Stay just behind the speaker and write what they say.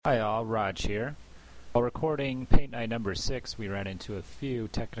Hi all, Raj here. While recording Paint Night number 6, we ran into a few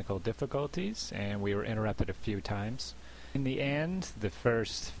technical difficulties and we were interrupted a few times. In the end, the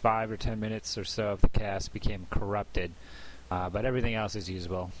first 5 or 10 minutes or so of the cast became corrupted, but everything else is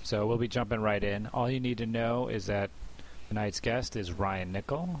usable. So we'll be jumping right in. All you need to know is that tonight's guest is Ryan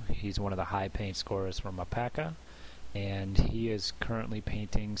Nickel. He's one of the high paint scorers from Wapaka, and he is currently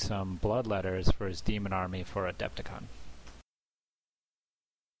painting some blood letters for his demon army for Adepticon.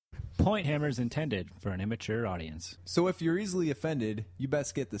 Point hammers intended for an immature audience. So if you're easily offended, you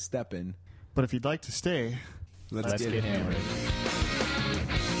best get the step in. But if you'd like to stay, Let's get hammered.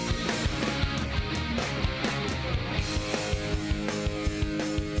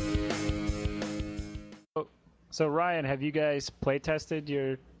 So Ryan, have you guys play tested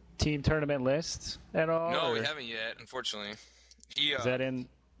your team tournament list at all? No, or we haven't yet, unfortunately. is that in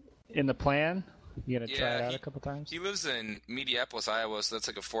the plan? You gonna try it out he- a couple times? He lives in Mediapolis, Iowa, so that's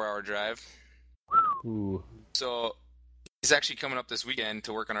like a 4-hour drive. Ooh. So he's actually coming up this weekend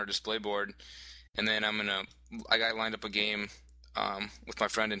to work on our display board, and then I got lined up a game with my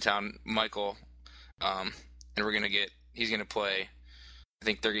friend in town, Michael, and he's gonna play. I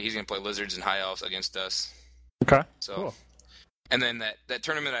think he's gonna play Lizards and High Elves against us. Okay. So, Cool. And then that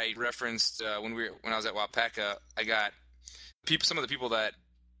tournament I referenced when I was at Wapaka, I got some of the people that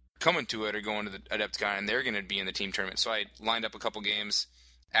coming to it are going to the Adepticon, and they're going to be in the team tournament. So I lined up a couple games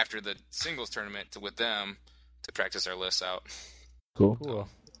after the singles tournament with them to practice our lists out. Cool.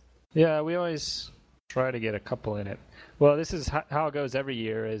 Yeah, we always try to get a couple in it. Well, this is how it goes every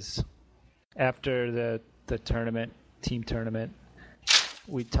year. Is after the tournament, team tournament,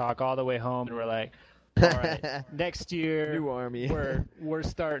 we talk all the way home, and we're like, all right, next year New army. we're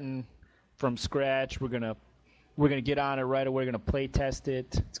starting from scratch. We're gonna get on it right away. We're gonna play test it.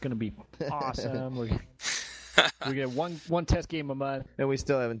 It's gonna be awesome. we get one test game a month. And we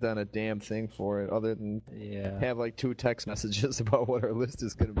still haven't done a damn thing for it other than have like 2 text messages about what our list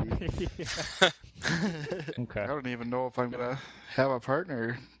is going to be. Okay. I don't even know if I'm going to have a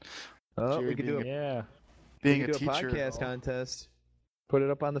partner. Oh, Jerry we could do a, Yeah. Being we could a do a teacher, podcast contest. Put it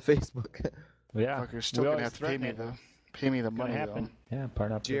up on the Facebook. Yeah. fucker's still We going to always have to pay me threaten the It's gonna money, happen. though. Yeah,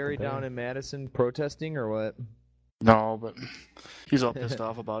 partner up. Jerry down in Madison protesting or what? No, but he's all pissed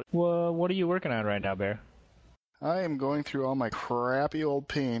off about it. Well, what are you working on right now, Bear? I am going through all my crappy old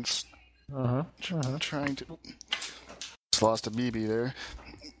paints, trying to... Just lost a BB there.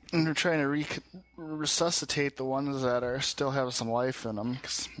 And we're trying to resuscitate the ones that still have some life in them,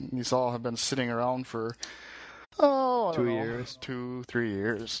 because these all have been sitting around for, I don't 2 know, years. 2-3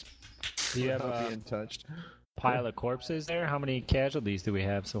 years. Do you have Without a being touched. pile of corpses there? How many casualties do we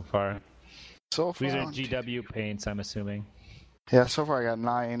have so far? So far, These are GW paints, I'm assuming. yeah, so far I got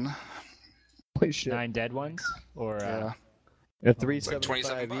 9. Holy shit. 9 dead ones? Or Yeah. At $27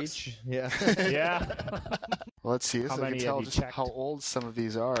 $375 each? Yeah. yeah. Well, let's see. How I can many have tell you just checked? how old some of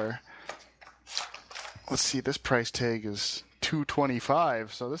these are. Let's see. This price tag is $225.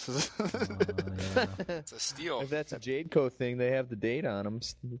 So this is. Yeah. It's a steal. If that's a Jadeco thing, they have the date on them.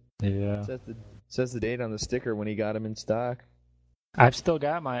 Yeah. Says the date on the sticker when he got them in stock. I've still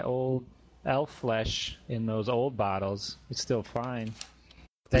got my old elf flesh in those old bottles. It's still fine.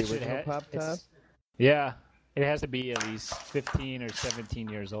 The should original pop top? it's- Yeah. It has to be at least 15 or 17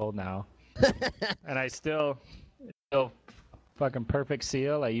 years old now. And it's still fucking perfect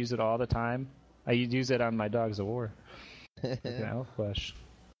seal. I use it all the time. I use it on my dogs of war. Fucking elf flesh.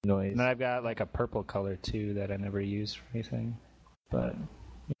 Noise. And then I've got like a purple color too that I never use for anything. But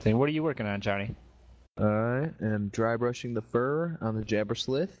what are you working on, Johnny? Alright, and I'm dry brushing the fur on the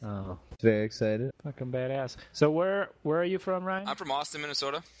Jabberslith. Oh, Very excited. fucking badass. So where are you from, Ryan? I'm from Austin,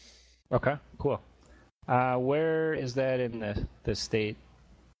 Minnesota. Okay, cool. Where is that in the state?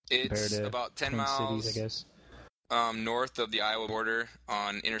 It's Compared to about 10 Twin miles Cities, I guess. North of the Iowa border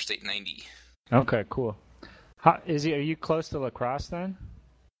on Interstate 90. Okay, cool. Are you close to La Crosse then?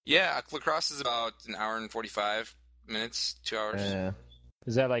 Yeah, La Crosse is about an hour and 45 minutes, 2 hours.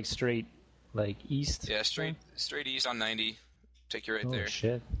 Is that like straight, like east? Yeah, straight east on 90. Take you right Oh there.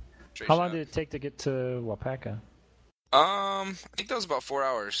 shit! Straight How long shot. did it take to get to Wapaka? I think that was about 4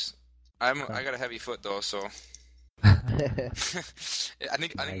 hours. I got a heavy foot though, so I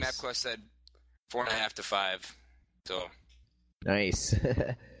think Nice. MapQuest said 4.5 to 5. So Nice.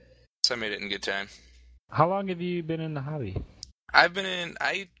 I made it in good time. How long have you been in the hobby? I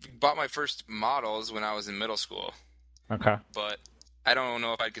bought my first models when I was in middle school, Okay. but I don't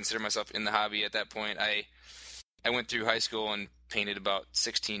know if I'd consider myself in the hobby at that point. I went through high school and painted about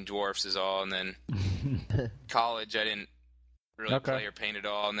 16 dwarfs is all, and then college I didn't really Okay. play or paint at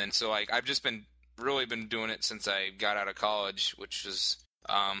all, and then so I've just been doing it since I got out of college, which was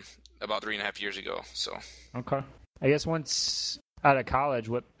about 3.5 years ago. So Okay. I guess once out of college,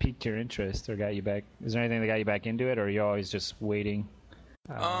 what piqued your interest or got you back? Is there anything that got you back into it, or are you always just waiting?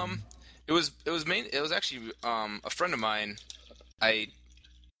 It was actually a friend of mine. I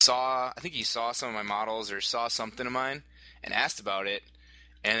think he saw some of my models or saw something of mine and asked about it,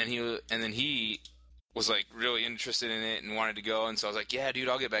 and then he was like really interested in it and wanted to go, and so I was like, yeah, dude,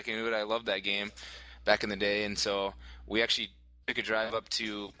 I'll get back into it. I loved that game back in the day, and so we actually took a drive up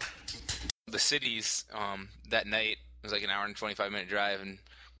to the cities that night. It was like an hour and 25-minute drive, and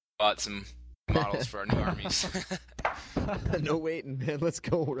bought some models for our new armies. No waiting, man. Let's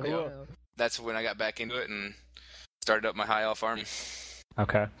go right Yeah. now. That's when I got back into it and started up my High Elf army.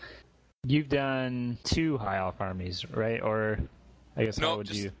 Okay. You've done 2 High Elf armies, right? Or I guess how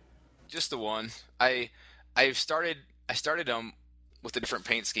would you? Just the one. I started with a different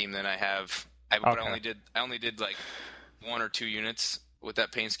paint scheme than I have. But I only did like 1 or 2 units with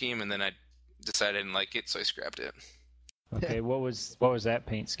that paint scheme, and then I decided I didn't like it, so I scrapped it. Okay, what was that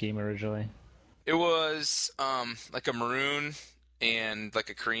paint scheme originally? It was like a maroon and like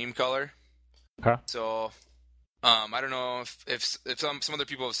a cream color. Okay. So I don't know if some other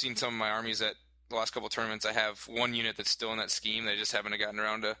people have seen some of my armies at the last couple of tournaments. I have 1 unit that's still in that scheme. They just haven't gotten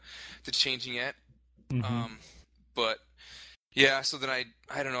around to changing yet. Mm-hmm. But yeah, so then I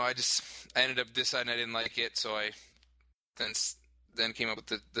don't know. I ended up deciding I didn't like it, so I then came up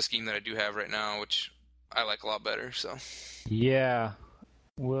with the scheme that I do have right now, which I like a lot better. So yeah,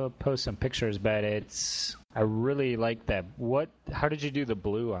 we'll post some pictures, but I really like that. How did you do the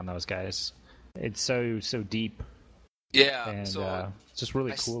blue on those guys? It's so deep. Yeah, and so it's just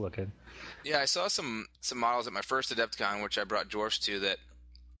really cool looking. Yeah, I saw some models at my first AdeptCon, which I brought dwarfs to, that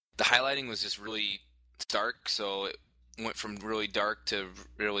the highlighting was just really stark, so it went from really dark to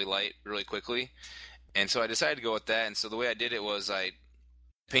really light really quickly. And so I decided to go with that. And so the way I did it was I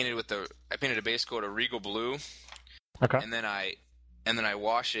painted a base coat of Regal Blue. Okay. And then I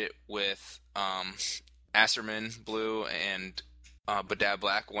wash it with Asserman Blue and Badab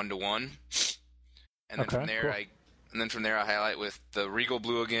Black 1-to-1. And then from there cool. I highlight with the Regal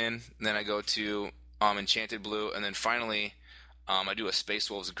Blue again. And then I go to Enchanted Blue, and then finally I do a Space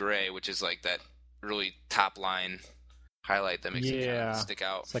Wolves Gray, which is like that really top line highlight that makes it kind of stick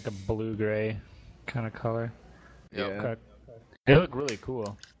out. It's like a blue-gray kind of color. Yep. Yeah. Okay. They look really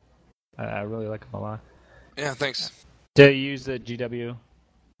cool. I really like them a lot. Yeah, thanks. Do you use the GW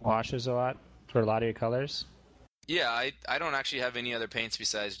washes a lot for a lot of your colors? Yeah, I don't actually have any other paints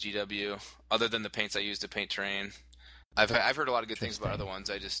besides GW, other than the paints I use to paint terrain. I've heard a lot of good things about other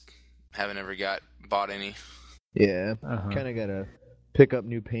ones. I just haven't ever bought any. Yeah, kind of gotta pick up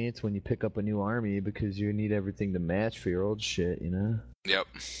new paints when you pick up a new army because you need everything to match for your old shit, you know? Yep.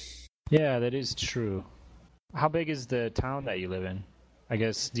 Yeah, that is true. How big is the town that you live in? I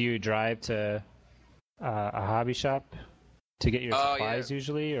guess, do you drive to a hobby shop to get your supplies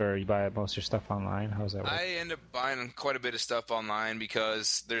usually, or you buy most of your stuff online? How does that work? I end up buying quite a bit of stuff online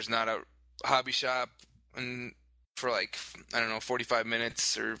because there's not a hobby shop for like, I don't know, 45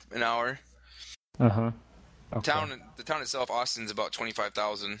 minutes or an hour. Uh-huh. Okay. The town itself, Austin's about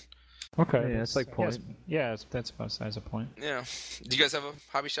 25,000. Okay. Yeah, it's like Point. Yeah, that's about size of Point. Yeah. Do you guys have a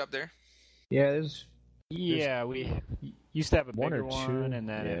hobby shop there? Yeah, there's we used to have a one bigger or two, one, and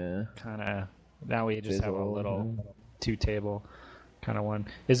then it kind of, now we just have a little 2-table kind of one.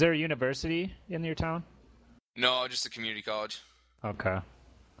 Is there a university in your town? No, just a community college. Okay.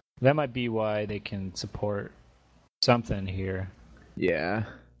 That might be why they can support something here. Yeah.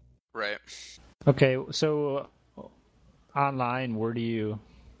 Right. Okay, so online, where do you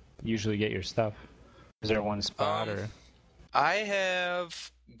usually get your stuff? Is there one spot or? I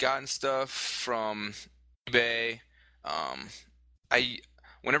have gotten stuff from eBay.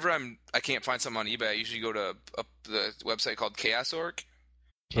 Whenever I can't find something on eBay, I usually go to the website called Chaos.org.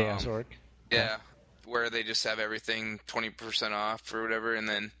 Chaos.org. Yeah, where they just have everything 20% off or whatever, and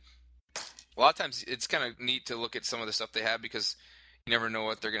then a lot of times it's kind of neat to look at some of the stuff they have because you never know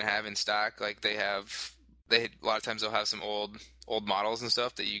what they're going to have in stock. Like a lot of times they'll have some old models and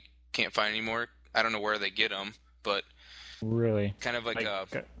stuff that you can't find anymore. I don't know where they get them, but really, kind of like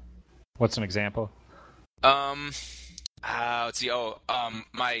what's an example? Let's see.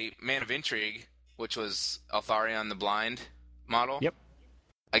 My Man of Intrigue, which was Altharion the Blind model. Yep.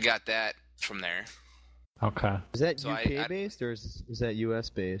 I got that from there. Okay. Is that UK based or is that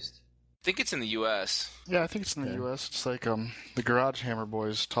US based? I think it's in the U.S. Yeah, I think it's in the U.S. It's like the Garage Hammer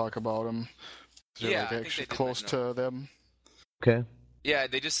boys talk about them. They're like actually close to them. Okay. Yeah,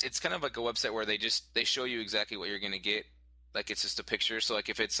 it's kind of like a website where they show you exactly what you're going to get. Like it's just a picture. So like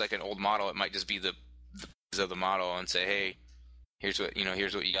if it's like an old model, it might just be the of the model and say, hey, here's what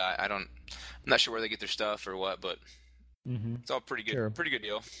you got. I'm not sure where they get their stuff or what, but it's all pretty good. Sure. Pretty good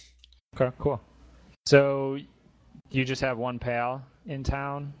deal. Okay, cool. So you just have one pal in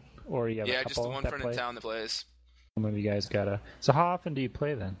town, or you have a couple just the one friend play? in town that plays. Some of you guys gotta. So how often do you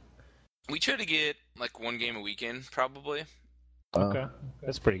play then? We try to get like one game a weekend, probably. Okay,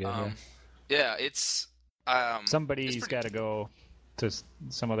 that's pretty good. Yeah, it's somebody's got to go to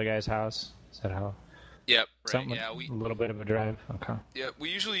some other guy's house. Is that how? Yep. Right. Something, yeah, a little bit of a drive. Okay. Yeah,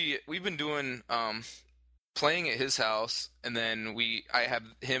 we've been doing playing at his house, and then I have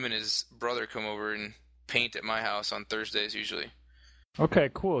him and his brother come over and paint at my house on Thursdays usually. Okay,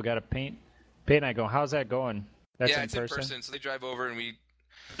 cool. Got a paint night going. How's that going? That's it's in person. So they drive over and we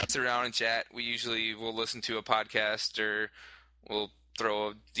sit around and chat. We'll listen to a podcast or we'll throw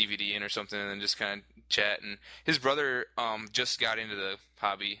a DVD in or something and then just kind of chat. And his brother just got into the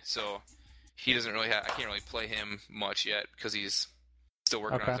hobby, so he doesn't really I can't really play him much yet because he's still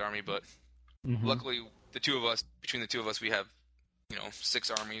working on his army. But luckily, between the two of us, we have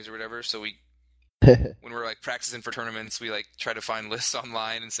 6 armies or whatever. So when we're like practicing for tournaments, we like try to find lists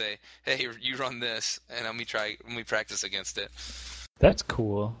online and say, "Hey, you run this," and then we practice against it. That's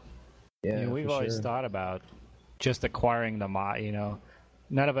cool. Yeah, we've always thought about just acquiring the mod.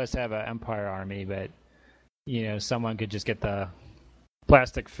 None of us have an Empire army, but someone could just get the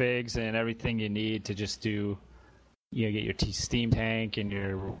plastic figs and everything you need to just do. Get your steam tank and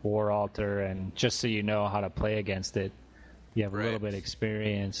your war altar, and just so you know how to play against it, you have a little bit of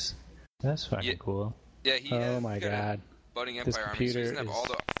experience. That's fucking cool. Yeah, oh my god. Budding Empire army, so he doesn't have all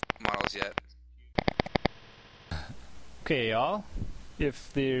the models yet. Okay, y'all.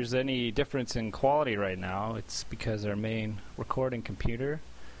 If there's any difference in quality right now, it's because our main recording computer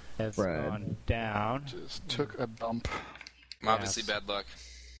has gone down. Just took a dump. Obviously, bad luck.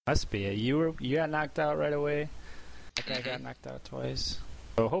 Must be. You got knocked out right away. That guy got knocked out twice.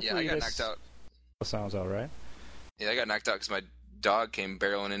 So hopefully I got knocked out. Sounds all right. Yeah, I got knocked out because my dog came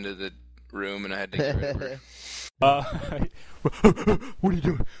barreling into the room and I had to get rid of her. What are you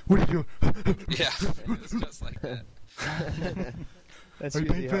doing? What are you doing? Yeah, it's just like that. That's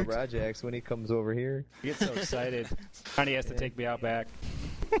usually how Raj acts when he comes over here. He gets so excited. Johnny has to take me out back.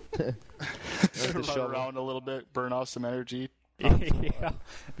 Run around a little bit, burn off some energy. Yeah.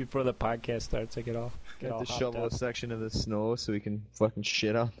 Before the podcast starts, I get all have to shovel a section of the snow so we can fucking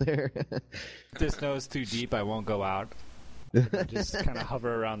shit out there. If the snow's too deep, I won't go out. Just kind of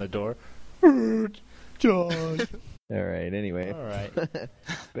hover around the door. John. All right. Anyway. All right.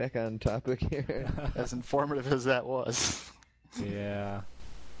 Back on topic here. As informative as that was. Yeah.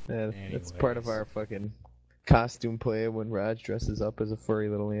 That's part of our fucking costume play when Raj dresses up as a furry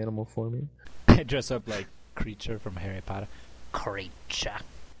little animal for me. I dress up like Creature from Harry Potter. Creature.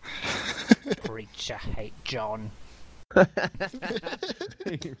 Creature hate John.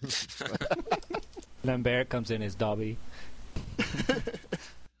 Then Barrett comes in as Dobby.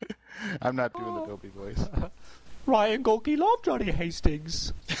 I'm not doing the Dobby voice. Ryan Golke loved Johnny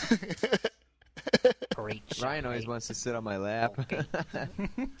Hastings. Ryan always wants to sit on my lap.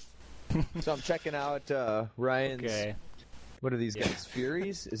 So I'm checking out Ryan's. Okay. What are these guys?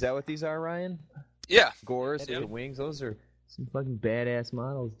 Furies? Is that what these are, Ryan? Yeah. Gores with the wings. Those are some fucking badass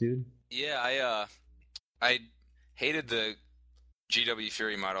models, dude. Yeah, I hated the GW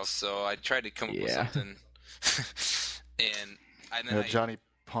Fury models, so I tried to come up with something. and then Johnny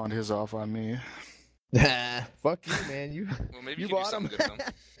pawned his off on me. Fuck you, man. Well, maybe you you can do bought something them? good with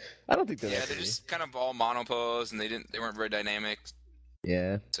them. I don't think they're they're just kind of all monopose, and they weren't very dynamic.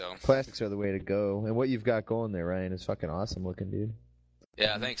 Yeah. So plastics are the way to go. And what you've got going there, Ryan, is fucking awesome looking, dude.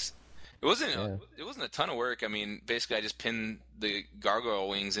 Yeah, thanks. It wasn't a ton of work. I mean, basically, I just pinned the gargoyle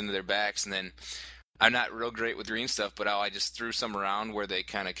wings into their backs, and then I'm not real great with green stuff, but I just threw some around where they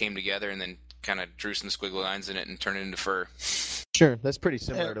kind of came together, and then kind of drew some squiggly lines in it and turned it into fur. Sure, that's pretty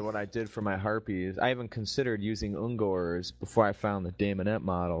similar to what I did for my Harpies. I even considered using Ungors before I found the Daemonette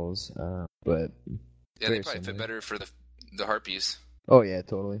models, but yeah, they probably fit better for the Harpies. Oh yeah,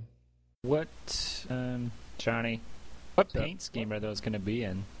 totally. What, Johnny? What paint scheme are those going to be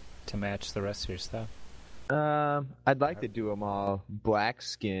in to match the rest of your stuff? I'd like to do them all black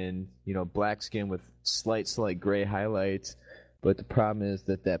skin, black skin with slight gray highlights. But the problem is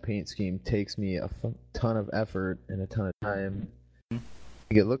that paint scheme takes me a ton of effort and a ton of time.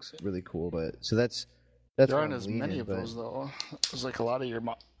 It looks really cool, but so that's there aren't as many of those though. There's like a lot of your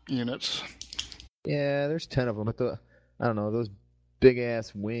units. Yeah, there's 10 of them, but I don't know, those big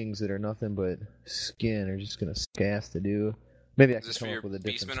ass wings that are nothing but skin are just gonna gas to do. Maybe I can come up with a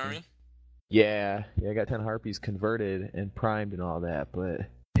different. Beastman army? Yeah, I got 10 Harpies converted and primed and all that, but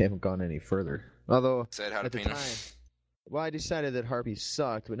I haven't gone any further. Although said how to at the paint time, them. Well, I decided that Harpies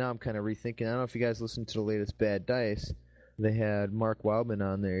sucked, but now I'm kind of rethinking. I don't know if you guys listened to the latest Bad Dice. They had Mark Wildman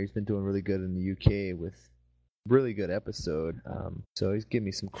on there. He's been doing really good in the UK with really good episode. So he's giving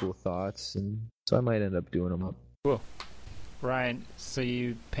me some cool thoughts, and so I might end up doing them up. Cool. Ryan, so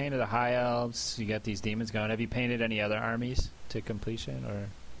you painted the High Elves, you got these demons going. Have you painted any other armies to completion, or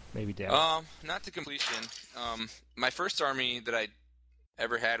maybe down? Not to completion. My first army that I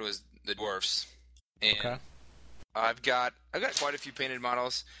ever had was the Dwarfs. And Okay. I've got quite a few painted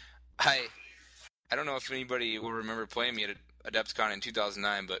models. I don't know if anybody will remember playing me at AdeptCon in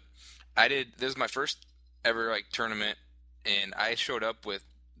 2009, but this was my first ever tournament, and I showed up with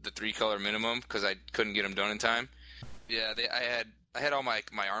the 3-color minimum because I couldn't get them done in time. Yeah, I had all my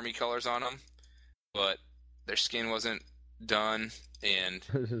army colors on them, but their skin wasn't done, and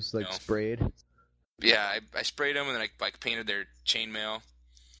Just sprayed. Yeah, I sprayed them, and then I painted their chainmail,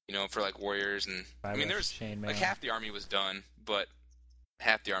 for warriors, and I mean there's chainmail. half the army was done, but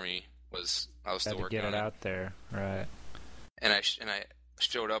half the army I was still working on it. Get it out there, right? And I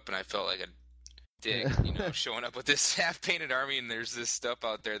showed up, and I felt like a dick, showing up with this half-painted army, and there's this stuff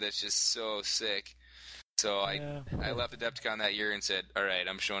out there that's just so sick. So I left AdeptCon that year and said, all right,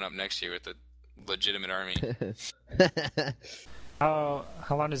 I'm showing up next year with a legitimate army. How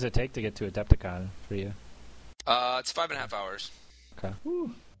long does it take to get to AdeptCon for you? It's 5.5 hours. Okay.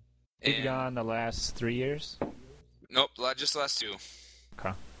 Have you gone the last 3 years? Nope, just the last 2.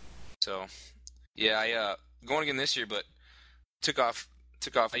 Okay. So, yeah, I going again this year, but took off.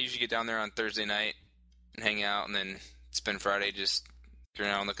 I usually get down there on Thursday night and hang out, and then spend Friday just go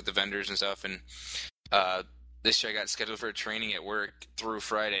around and look at the vendors and stuff. And this year I got scheduled for a training at work through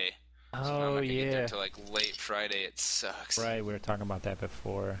Friday. So I'm not gonna get there till late Friday. It sucks. Right, we were talking about that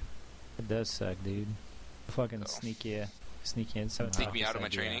before. It does suck, dude. Fucking sneak you in somehow. Sneak me out of my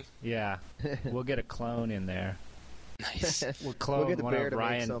training? Yeah. We'll get a clone in there. Nice. We'll clone get the one bear of to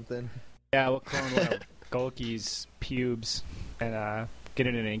Ryan. make something. Yeah, we'll clone one of Golke's pubes and get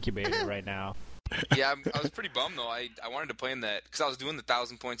it in an incubator right now. Yeah, I was pretty bummed though. I wanted to play in that because I was doing the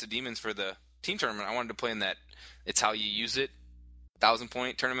 1,000 points of demons for the team tournament. I wanted to play in that. It's how you use it.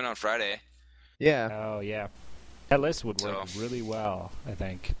 1,000-point tournament on Friday. Yeah. Oh yeah, that list would work really well, I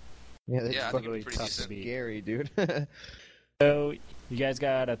think. Yeah, that's I think really it'd be pretty tough decent. to beat. scary, dude. So you guys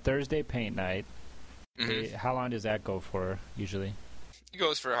got a Thursday paint night. Mm-hmm. How long does that go for usually? It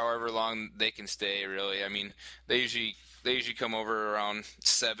goes for however long they can stay. Really, I mean, they usually come over around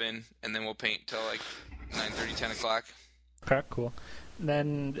 7, and then we'll paint till 9:30, 10 o'clock. Okay, cool.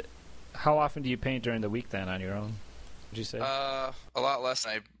 Then, how often do you paint during the week then on your own? Would you say? A lot less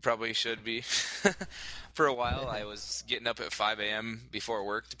than I probably should be. For a while, I was getting up at 5 a.m. before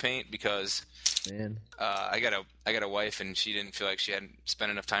work to paint because Man. I got a wife, and she didn't feel like she hadn't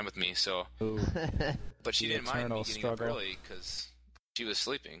spent enough time with me. So, but she The didn't mind me eternal getting up struggle. early because she was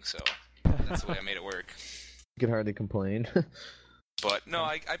sleeping. So that's the way I made it work. Could hardly complain. But no,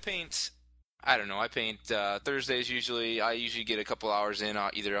 I paint. I don't know. I paint Thursdays usually. I usually get a couple hours in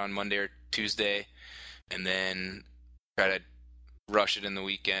either on Monday or Tuesday, and then try to rush it in the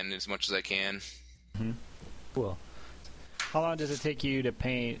weekend as much as I can. Mm-hmm. Cool. How long does it take you to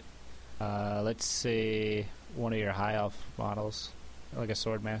paint, let's say, one of your high elf models, like a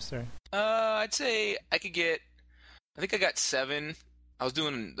Swordmaster? I'd say I could get. I think I got 7. I was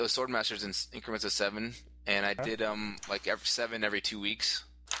doing those Swordmasters in increments of 7, and I did 7 every 2 weeks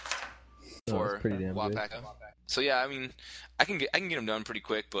for that's pretty damn good. Wapaka. So yeah, I mean, I can get them done pretty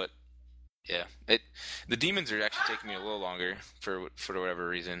quick, but yeah, the demons are actually taking me a little longer for whatever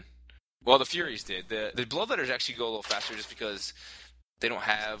reason. Well, the Furies did. The Bloodletters actually go a little faster just because they don't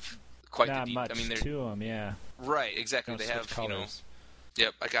have quite Not the deep. much I mean, they're to them, yeah. right, exactly. Don't They switch have colors.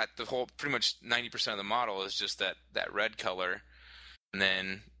 Yep, I got the whole pretty much 90% of the model is just that red color, and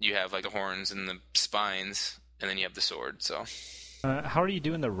then you have the horns and the spines, and then you have the sword. So How are you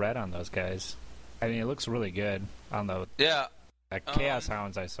doing the red on those guys? I mean, it looks really good on the yeah, Chaos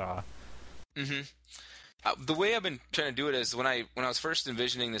Hounds I saw. mm-hmm. The way I've been trying to do it is when I was first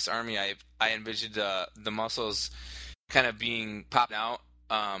envisioning this army, I envisioned the muscles kind of being popped out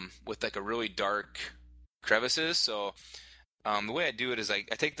with a really dark crevices. So the way I do it is I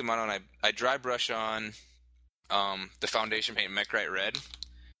take them out and I dry brush on the foundation paint Mechrite red,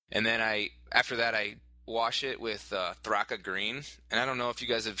 and then after that I wash it with Thraka green. And I don't know if you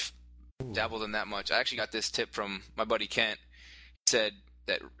guys have dabbled in that much. I actually got this tip from my buddy Kent. He said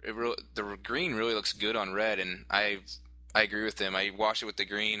that the green really looks good on red, and I agree with him. I wash it with the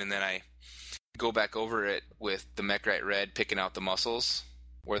green, and then I go back over it with the Mechrite red, picking out the muscles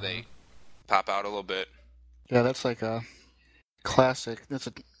where they pop out a little bit. Yeah, that's like a classic. That's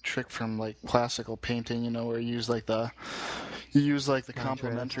a trick from like classical painting, where you use like the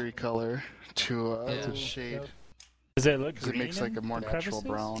complementary color to shade. Does it look green? Because it makes like a more natural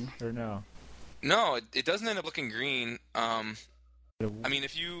brown. Or no? No, it doesn't end up looking green. I mean,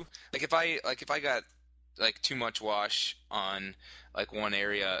 if I got like too much wash on like one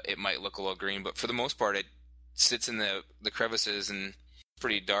area, it might look a little green. But for the most part, it sits in the crevices and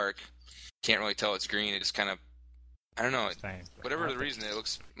pretty dark. Can't really tell it's green. It just kind of, I don't know. Whatever the reason, it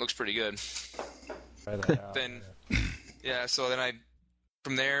looks pretty good. Try that out. Then, yeah. So then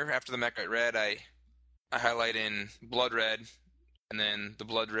from there, after the Mechite red, I highlight in blood red, and then the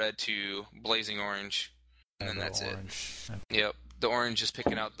blood red to blazing orange, and then that's orange. It. Yep. The orange is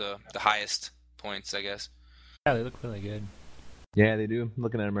picking out the highest points, I guess. Yeah, they look really good. Yeah, they do. I'm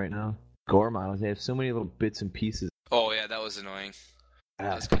looking at them right now. Gore models, they have so many little bits and pieces. Oh, yeah, that was annoying.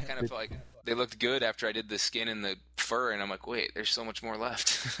 I kind of felt like they looked good after I did the skin and the fur, and I'm like, wait, there's so much more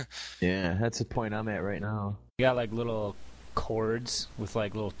left. Yeah, that's the point I'm at right now. You got like little cords with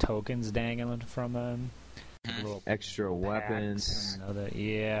like little tokens dangling from them. Little extra weapons.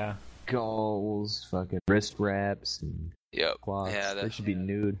 Yeah. Skulls, fucking wrist wraps, and cloths. Yeah, they should be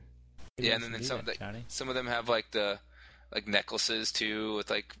nude. Yeah, and then some of them have like the necklaces too,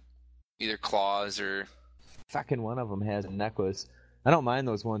 with like either claws or. Fucking one of them has a necklace. I don't mind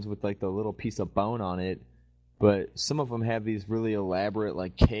those ones with like the little piece of bone on it, but some of them have these really elaborate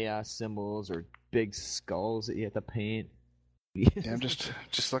like chaos symbols or big skulls that you have to paint. Yeah, I'm just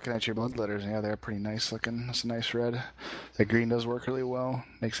looking at your blood letters. Yeah, they're pretty nice looking. That's a nice red. The green does work really well.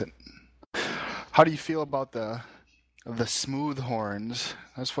 Makes it. How do you feel about the smooth horns?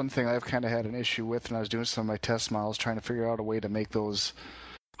 That's one thing I've kind of had an issue with when I was doing some of my test models, trying to figure out a way to make those,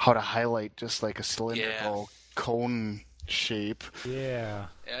 how to highlight just like a cylindrical cone shape. Yeah,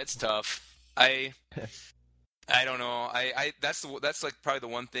 it's tough. I don't know. That's like probably the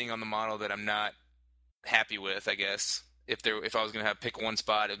one thing on the model that I'm not happy with, I guess. If I was gonna pick one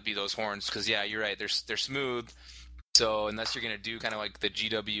spot, it'd be those horns. Because yeah, you're right. They're smooth. So unless you're gonna do kind of like the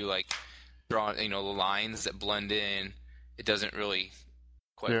GW, like draw, the lines that blend in, it doesn't really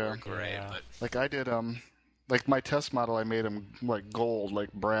quite work right. Yeah. But like I did, like my test model, I made them like gold,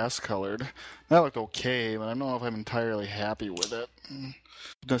 like brass colored. That looked okay, but I don't know if I'm entirely happy with it.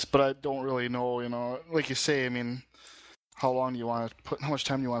 But I don't really know. Like you say, I mean, how long do you want to put? How much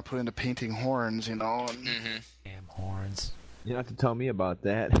time do you want to put into painting horns? And, Damn horns. You don't have to tell me about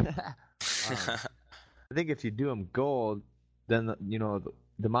that. I think if you do them gold, then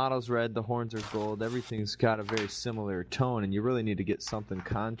the model's red, the horns are gold. Everything's got a very similar tone, and you really need to get something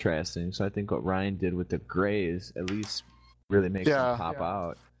contrasting. So I think what Ryan did with the grays at least really makes them pop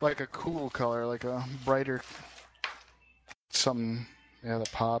out. Like a cool color, like a brighter something. Yeah,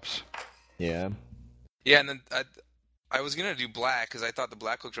 that pops. Yeah. Yeah, and then I was gonna do black because I thought the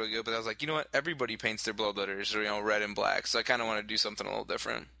black looked really good, but I was like, you know what? Everybody paints their blood letters, red and black, so I kind of want to do something a little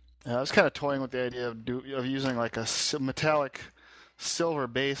different. Yeah, I was kind of toying with the idea of using like a metallic silver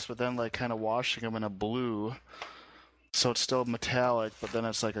base, but then like kind of washing them in a blue, so it's still metallic, but then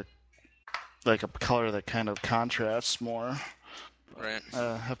it's like a color that kind of contrasts more. Right.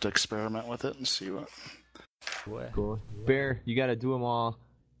 I have to experiment with it and see what. Cool. Bear, you got to do them all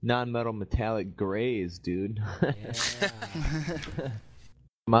non-metal metallic grays, dude. Yeah.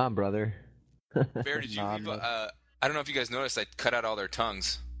 Come on, brother. Bear, did you leave? I don't know if you guys noticed, I cut out all their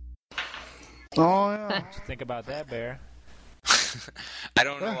tongues. Oh yeah. What you think about that, Bear? I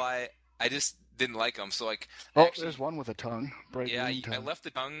don't know why. I just didn't like them. So like. Actually, there's one with a tongue. Bright green tongue. I left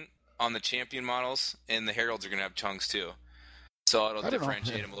the tongue on the champion models, and the heralds are gonna have tongues too. So it'll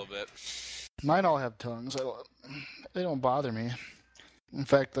differentiate them a little bit. Mine all have tongues. They don't bother me. In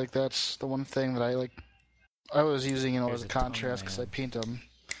fact, like that's the one thing that I like. I was using, as a contrast because I paint them.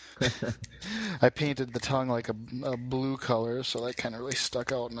 I painted the tongue like a blue color, so that kind of really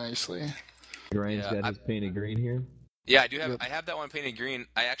stuck out nicely. Ryan's got his painted green here. Yeah, I do have. Yep. I have that one painted green.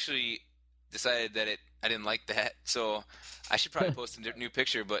 I actually decided that I didn't like that, so I should probably post a new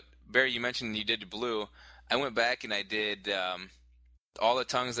picture. But Barry, you mentioned you did blue. I went back and I did all the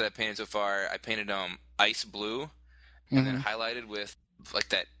tongues that I painted so far. I painted them ice blue, and then highlighted with like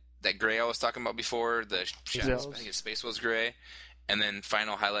that gray I was talking about before. The I think it's Space Wolves gray, and then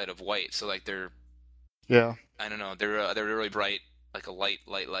final highlight of white. So like they're I don't know, they're really bright, like a light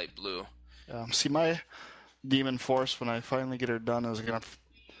blue. See, my Demon Force, when I finally get her done, is gonna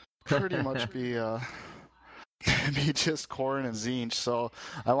pretty much be just Khorne and Tzeentch. So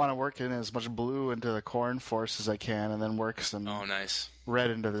I want to work in as much blue into the Khorne Force as I can, and then work some nice red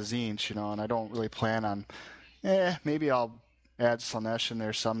into the Tzeentch. And I don't really plan on. Maybe I'll add Slanesh in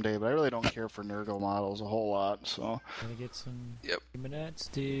there someday, but I really don't care for Nurgle models a whole lot. So Gonna get some Yep. minutes,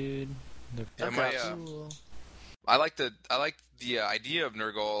 dude. Yeah, I like the idea of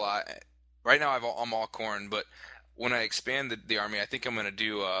Nurgle a lot. Right now I'm all Khorne, but when I expand the army, I think I'm gonna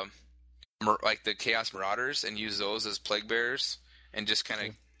do like the Chaos Marauders and use those as plague bearers and just kind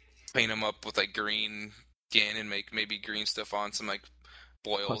of paint them up with like green skin and make maybe green stuff on some like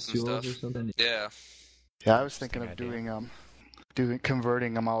boils and stuff. Or something. Yeah. yeah, I was thinking of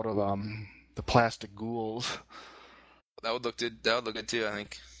converting them out of the plastic ghouls. That would look good. That would look good too, I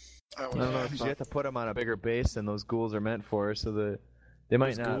think. I don't know, 'cause you have to put them on a bigger base than those ghouls are meant for, so that they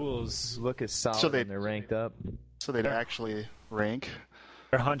might Those not ghouls, look as solid when they're ranked up. So they'd actually rank.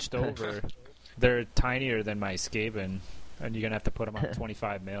 they're hunched over. They're tinier than my Skaven, and you're gonna have to put them on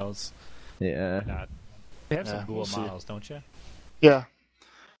 25 mils. Yeah. Not. They have some Yeah, ghoul we'll see. models, don't you? Yeah,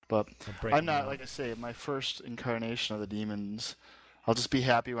 but They'll break I'm them not, out. like I say, my first incarnation of the demons. I'll just be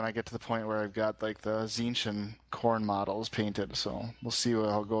happy when I get to the point where I've got like the Tzeentch Khorne models painted. So we'll see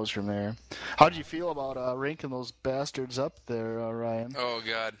how it goes from there. How did you feel about ranking those bastards up there, Ryan? Oh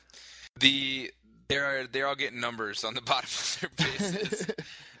god, they're all getting numbers on the bottom of their bases.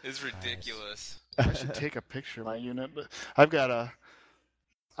 It's ridiculous. I should take a picture of my unit, but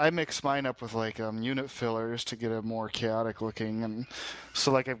I mix mine up with like unit fillers to get it more chaotic looking, and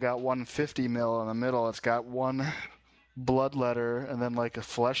so like I've got 150 mil in the middle. It's got one bloodletter and then like a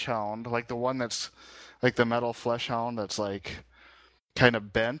flesh hound, like the one that's like the metal flesh hound that's like kind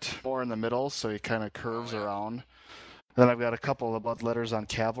of bent more in the middle, so he kind of curves around. Then I've got a couple of bloodletters on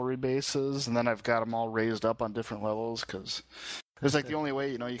cavalry bases, and then I've got them all raised up on different levels because it's like the only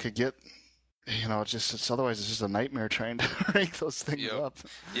way you could get. Otherwise it's just a nightmare trying to rank those things up.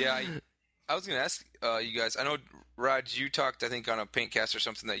 Yeah, I was gonna ask you guys. I know, Raj, you talked I think on a paintcast or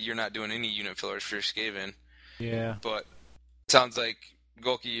something that you're not doing any unit fillers for your Skaven. Yeah. But it sounds like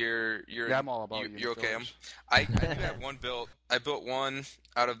Golki, you're I'm all about you're okay. fillers. I do have one built. I built one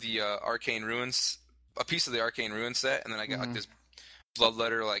out of the Arcane Ruins, a piece of the Arcane Ruins set, and then I got like this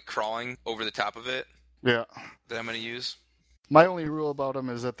bloodletter like crawling over the top of it. Yeah. That I'm gonna use. My only rule about them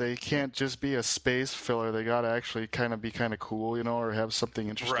is that they can't just be a space filler. They gotta actually kind of be kind of cool, or have something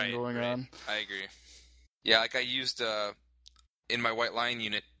interesting going on. I agree. Yeah, like I used in my White Lion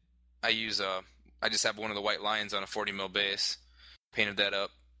unit, I just have one of the White Lions on a 40 mil base. Painted that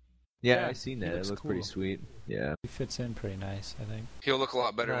up. Yeah, I've seen that. It looks looks cool. pretty sweet. Yeah. He fits in pretty nice, I think. He'll look a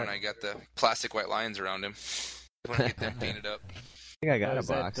lot better when I got the plastic White Lions around him. When I get them painted up. I think I got a is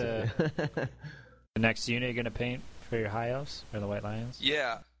that box of it. The next unit you're gonna paint for your High Elves or the White Lions?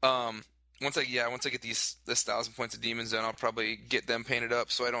 Yeah. Once I get this 1,000 points of demons done, I'll probably get them painted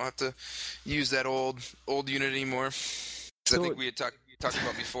up, so I don't have to use that old unit anymore. Because I think we had talked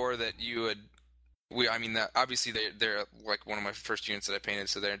about before that you would. That obviously they're like one of my first units that I painted,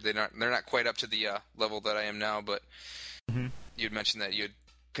 so they're not quite up to the level that I am now. But you'd mentioned that you had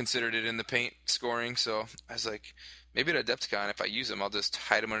considered it in the paint scoring, so I was like, maybe at Adepticon, if I use them, I'll just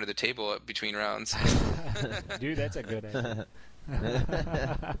hide them under the table between rounds. Dude, that's a good idea.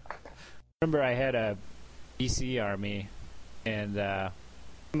 Remember, I had a BC army, and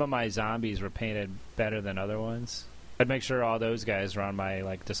some of my zombies were painted better than other ones. I'd make sure all those guys were on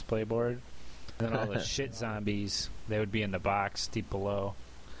my display board, and then all the shit zombies, they would be in the box deep below.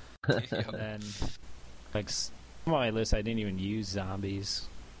 And then, some of my list, I didn't even use zombies.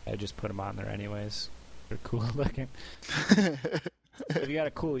 I just put them on there anyways. They're cool looking. If you got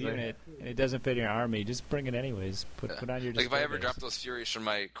a cool unit and it doesn't fit in your army, just bring it anyways. Put on your display if I ever base. drop those Furies from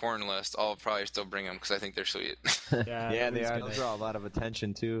my Khorne list, I'll probably still bring them because I think they're sweet. Yeah, they are. gonna- They'll draw a lot of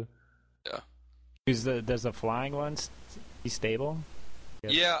attention too. Yeah. Does the flying ones be stable?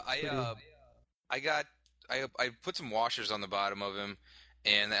 Yeah, I put some washers on the bottom of him,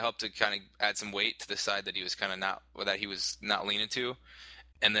 and that helped to kind of add some weight to the side that he was kind of not leaning to.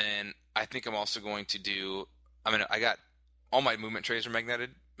 And then I think I'm also going to do. I got all my movement trays are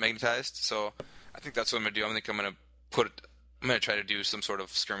magnetized, so I think that's what I'm gonna do. I'm gonna try to do some sort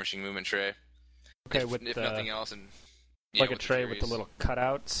of skirmishing movement tray. Okay, if nothing else, and like a tray with the little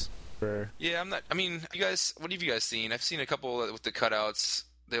cutouts. Yeah, I'm not. You guys, what have you guys seen? I've seen a couple with the cutouts.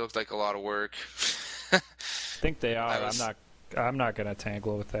 They look like a lot of work. I think they are. I'm not gonna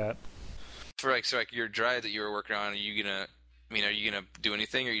tangle with that. For your drive that you were working on, are you gonna do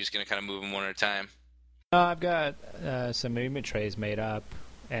anything, or are you just gonna kind of move them one at a time? No, I've got some movement trays made up,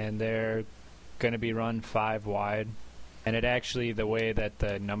 and they're gonna be run 5 wide. And it actually, the way that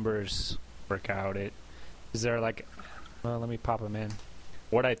the numbers work out, let me pop them in.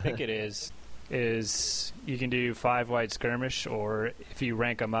 What I think it is you can do 5 wide skirmish, or if you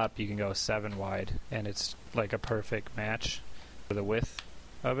rank them up, you can go 7 wide, and it's like a perfect match. for the width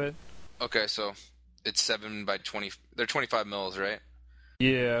of it. Okay, so it's 7 by 20. They're 25 mils, right?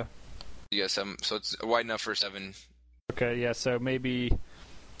 Yeah. You got 7, so it's wide enough for 7. Okay, yeah, so maybe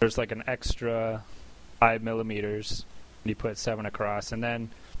there's like an extra 5 millimeters. You put 7 across, and then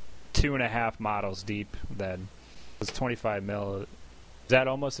 2.5 models deep. Then it's 25 mil. Is that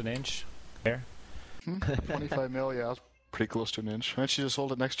almost an inch? There. 25 mil, yeah, it's pretty close to an inch. Why don't you just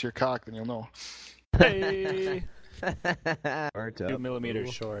hold it next to your cock, then you'll know. Hey, Art 2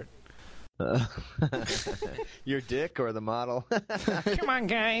 millimeters short. Your dick or the model? Come on,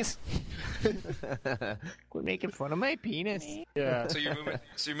 guys. Quit making fun of my penis. Yeah. So your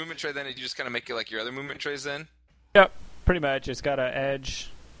movement tray, then you just kind of make it like your other movement trays, then? Yep. Pretty much. It's got an edge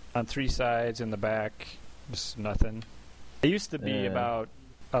on 3 sides in the back. Just nothing. It used to be about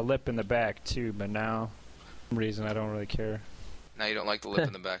a lip in the back too, but now, for some reason, I don't really care. Now you don't like the lip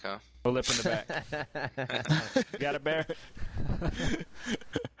in the back, huh? A lip in the back. You got it, Bear?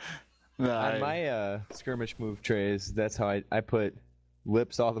 On my skirmish move trays, that's how I put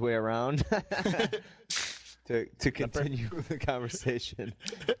lips all the way around to continue the conversation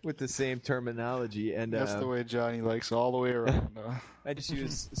with the same terminology. And that's the way Johnny likes all the way around. I just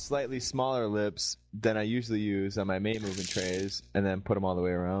use slightly smaller lips than I usually use on my main movement trays, and then put them all the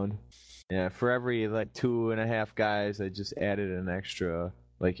way around. Yeah, for every like 2.5 guys, I just added an extra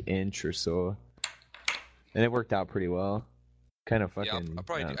like inch or so, and it worked out pretty well. Kind of fucking. Yeah, I'll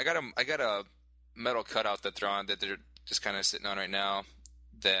probably do. I got a metal cutout that they're just kind of sitting on right now.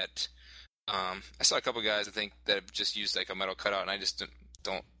 That I saw a couple guys I think that have just used like a metal cutout, and I just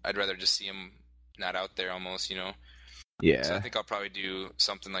don't. I'd rather just see them not out there almost, you know. Yeah. So I think I'll probably do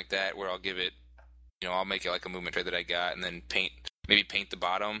something like that where I'll give it, you know, I'll make it like a movement tray that I got, and then paint the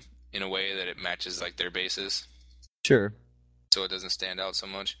bottom in a way that it matches like their bases. Sure. So it doesn't stand out so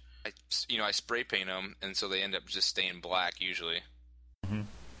much. I spray paint them, and so they end up just staying black usually. Mm-hmm.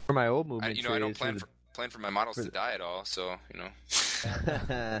 For my old movement trays, I don't plan for my models to die at all, so you know.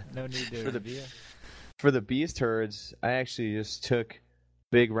 No need to. For the beast herds, I actually just took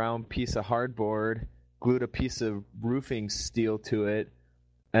big round piece of hardboard, glued a piece of roofing steel to it,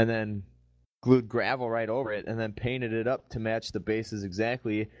 and then glued gravel right over it, and then painted it up to match the bases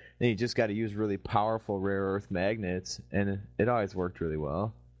exactly. Then you just got to use really powerful rare earth magnets, and it always worked really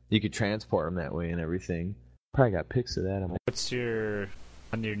well. You could transport them that way and everything. Probably got pics of that. What's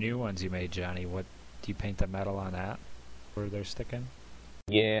on your new ones you made, Johnny? What do you paint the metal on that where they're sticking?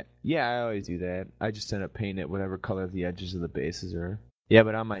 Yeah, I always do that. I just end up painting it whatever color the edges of the bases are. Yeah,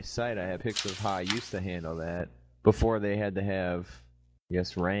 but on my site I have pictures of how I used to handle that before they had to have, I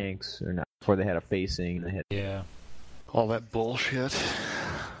guess, ranks or not. Before they had a facing. Yeah. All that bullshit.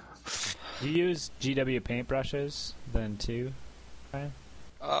 You use GW paintbrushes then too, Ryan?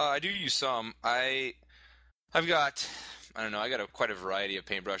 I do use some. I've got, I don't know, I got quite a variety of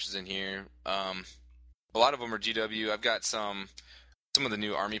paintbrushes in here. A lot of them are GW. I've got some of the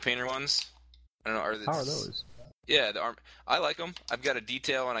new Army Painter ones. I don't know. How are those? Yeah, I like them. I've got a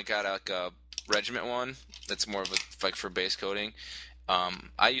detail and I got a regiment one that's more of a like for base coating.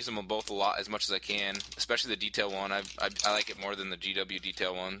 I use them both a lot as much as I can, especially the detail one. I like it more than the GW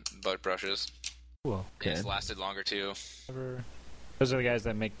detail one, butt brushes. Cool. Okay. It's lasted longer too. Those are the guys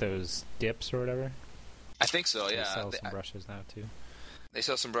that make those dips or whatever? I think so, yeah. They sell some brushes now too. They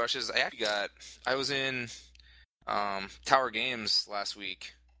sell some brushes. I was in Tower Games last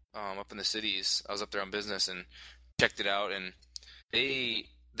week up in the cities. I was up there on business and checked it out, and they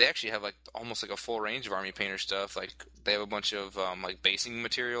actually have like almost like a full range of Army Painter stuff. Like they have a bunch of like basing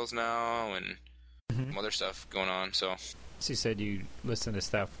materials now and some other stuff going on. So you said you listen to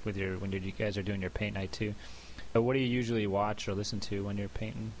stuff with when you guys are doing your paint night too. But what do you usually watch or listen to when you're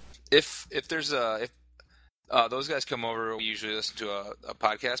painting? If there's those guys come over, we usually listen to a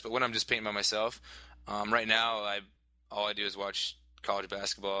podcast. But when I'm just painting by myself, right now all I do is watch college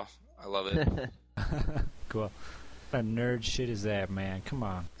basketball. I love it. Cool. What kind of nerd shit is that, man? Come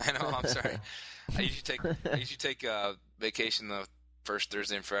on. I know. I'm sorry. I usually take vacation the first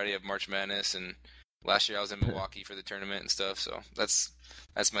Thursday and Friday of March Madness, and last year I was in Milwaukee for the tournament and stuff. So that's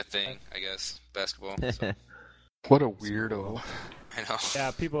my thing, I guess, basketball. So. What a weirdo. I know. Yeah,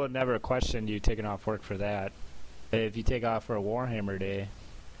 people would never question you taking off work for that. If you take off for a Warhammer day,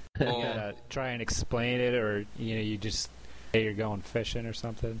 you gotta try and explain it, or you just say you're going fishing or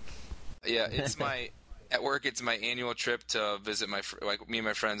something. Yeah, at work. It's my annual trip to visit me and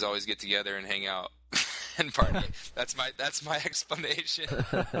my friends always get together and hang out and party. That's my explanation.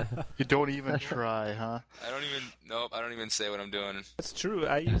 You don't even try, huh? I don't even say what I'm doing. That's true.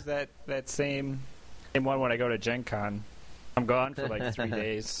 I use that same one when I go to Gen Con. I'm gone for like 3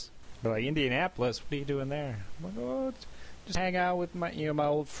 days. They're like, Indianapolis, what are you doing there? I'm like, just hang out with my my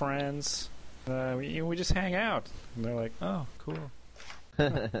old friends. We just hang out. And they're like, oh, cool.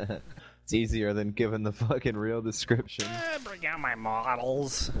 It's easier than giving the fucking real description. Bring out my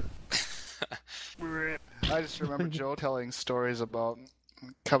models. I just remember Joe telling stories about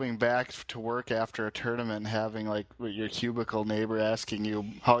coming back to work after a tournament and having like your cubicle neighbor asking you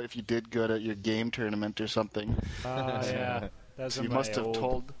how if you did good at your game tournament or something. Yeah. That's So you must have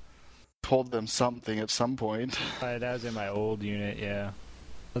told them something at some point. That was in my old unit, yeah.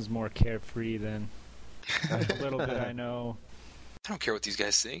 I was more carefree than a little bit I know. I don't care what these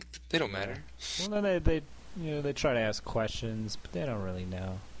guys think. They don't matter. Well, then they try to ask questions, but they don't really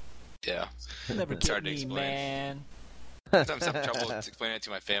know. Yeah. Never It's get hard to me, explain. man. Sometimes I have trouble explaining it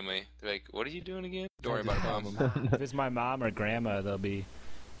to my family. They're like, "What are you doing again?" Don't worry about it, Mom. If it's my mom or grandma, they'll be,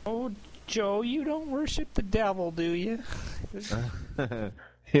 "Oh, Joe, you don't worship the devil, do you?"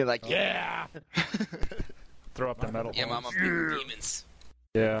 You're like, yeah. Throw up the metal. Yeah, Mom, horns. I'm beating demons.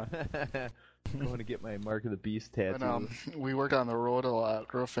 Yeah. I want to get my Mark of the Beast tattoo. When we worked on the road a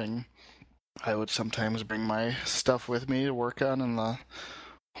lot, roofing, I would sometimes bring my stuff with me to work on in the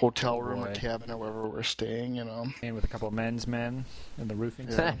hotel room or boy. cabin or wherever we're staying, And with a couple of men's men in the roofing.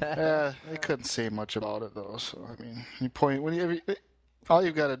 Yeah. They couldn't say much about it though. So I mean, all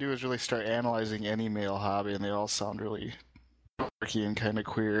you've got to do is really start analyzing any male hobby, and they all sound really quirky and kind of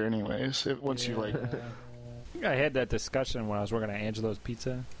queer, anyways. Once you like, I had that discussion when I was working at Angelo's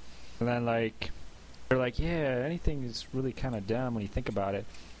Pizza, and then they're like, yeah, anything is really kind of dumb when you think about it,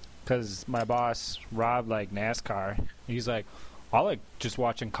 because my boss Rob liked NASCAR. He's like, I like just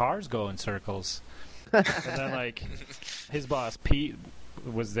watching cars go in circles. And then his boss Pete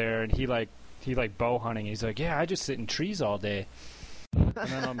was there, and he liked bow hunting. He's like, yeah, I just sit in trees all day.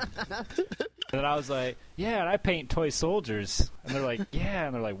 And then I was like, yeah, and I paint toy soldiers. And they're like, yeah,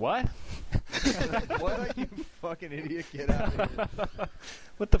 and they're like, what? What are you fucking idiot? Get out of here.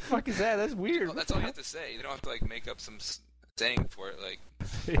 What the fuck is that? That's weird. That's all you have to say. You don't have to make up some saying for it.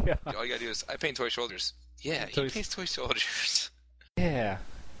 Yeah. All you gotta do is, I paint toy soldiers. Yeah, he paints toy soldiers. Yeah.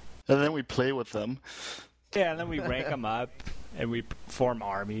 and then we play with them. Yeah, and then we rank them up, and we form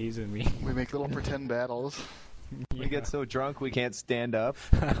armies, and we make little pretend battles. We get so drunk we can't stand up.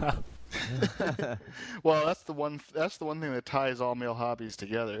 Well, that's the one thing that ties all male hobbies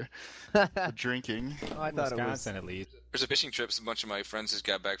together: the drinking. I thought Wisconsin, at least. There's a fishing trip a bunch of my friends just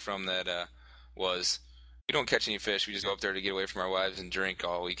got back from that was, we don't catch any fish. We just go up there to get away from our wives and drink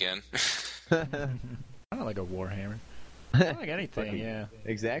all weekend. I don't like a Warhammer. I don't like anything, yeah.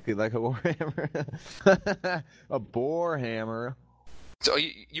 Exactly, like a warhammer. A boar hammer. So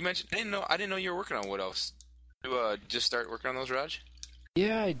you mentioned, I didn't know you were working on Wood Elves. You just start working on those, Raj?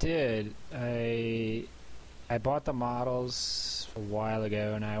 Yeah, I did. I bought the models a while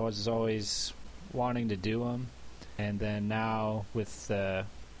ago, and I was always wanting to do them. And then now with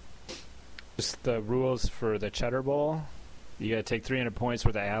just the rules for the Cheddar Bowl, you got to take 300 points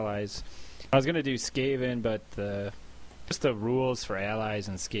worth of allies. I was going to do Skaven, but just the rules for allies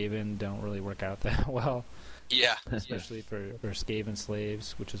and Skaven don't really work out that well. Yeah. Especially for Skaven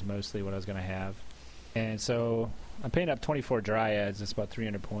slaves, which is mostly what I was going to have. And so I'm paying up 24 Dryads. It's about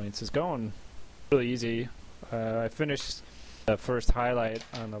 300 points. It's going really easy. I finished the first highlight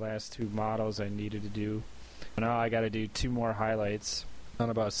on the last two models I needed to do. Now I got to do 2 more highlights on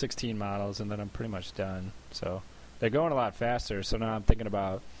about 16 models, and then I'm pretty much done. So they're going a lot faster. So now I'm thinking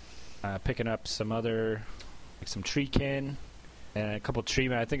about picking up some other, some treekin and a couple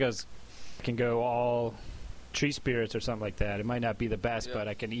treemen. I think I can go all tree spirits or something like that. It might not be the best, but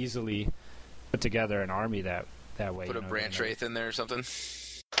I can easily put together an army that way. Put a branch wraith in there or something?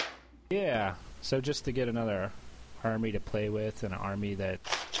 Yeah. So just to get another army to play with, and an army that...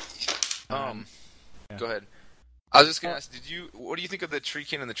 Go ahead. I was just going to ask, what do you think of the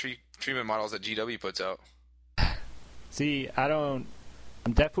treekin and the treatment models that GW puts out? See, I'm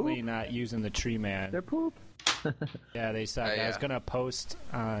definitely not using the tree man. They're poop. Yeah, they suck. Yeah. I was going to post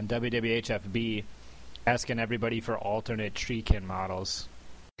on WWHFB asking everybody for alternate treekin models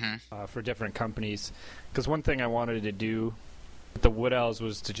for different companies. Because one thing I wanted to do with the Wood Elves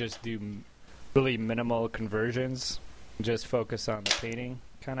was to just do really minimal conversions, just focus on the painting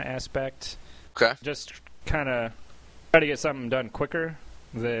kind of aspect. Okay. Just kind of try to get something done quicker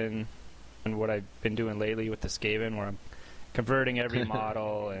than what I've been doing lately with the Skaven, where I'm converting every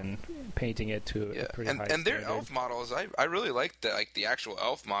model and painting it to a pretty high and their standard. elf models, I really like the actual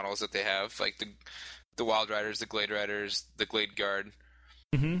elf models that they have, like the Wild Riders, the Glade Riders, the Glade Guard.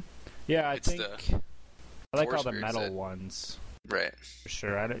 Mm-hmm. Yeah, I think I like all the Spirits metal ones. Right. For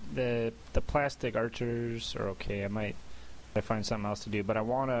sure. The plastic archers are okay. I might find something else to do, but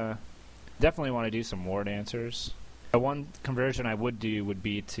I definitely want to do some war dancers. The one conversion I would do would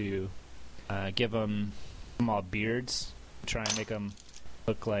be to give them all beards, try and make them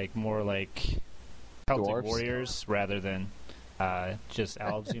look like more like Celtic Dwarfs? warriors rather than just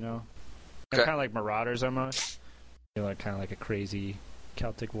elves, you know? Okay. Kind of like marauders almost. You know, kind of like a crazy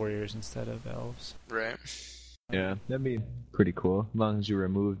Celtic warriors instead of elves. Right. Yeah, that'd be pretty cool. As long as you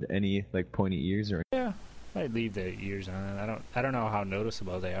removed any like pointy ears or Yeah, I'd leave the ears on. I don't know how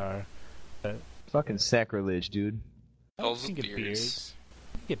noticeable they are. But fucking sacrilege, dude. Elves you with can get beards. beards.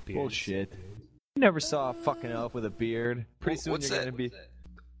 You can get beards. Bullshit. You never saw a fucking elf with a beard. Pretty soon What's you're that? gonna be.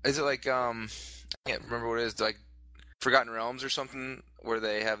 Is it like I can't remember what it is, like Forgotten Realms or something, where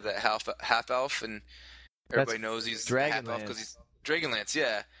they have that half elf and everybody knows he's half elf because he's Dragonlance.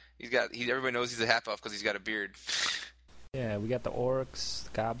 Yeah, everybody knows he's a half elf because he's got a beard. Yeah, we got the orcs, the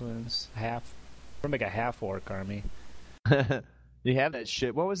goblins, we're gonna make a half orc army. You have that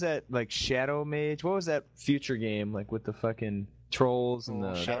shit. What was that like Shadow Mage? What was that future game like with the fucking trolls and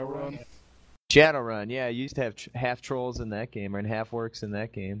the Shadowrun. Shadowrun? Yeah, you used to have half trolls in that game, and half orcs in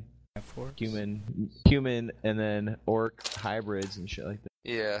that game. Half orcs. Human, and then orc hybrids and shit like that.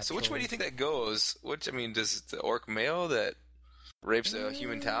 Yeah. So which way do you think that goes? Does the orc male that rapes a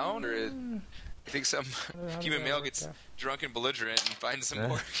human town, or you think some human male gets drunk and belligerent and finds some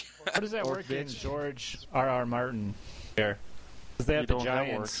orc? How does that work in George R.R. Martin? There, because they have the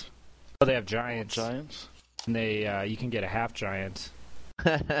giants. Oh, they have giants. Giants? And they you can get a half giant.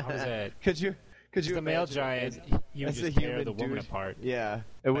 How is that? Could you the male giant? You would as a just tear human the woman dude? apart. Yeah,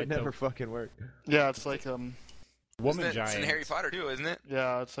 it would Right, never fucking work. Yeah, it's like Woman It's giant. in Harry Potter too, isn't it?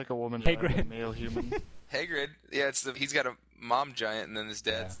 yeah, it's like a woman Hey, giant, Greg. a male human. Hagrid. Yeah, he's got a mom giant, and then his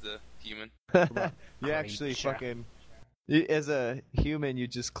dad's the human. You actually Creature. fucking. As a human, you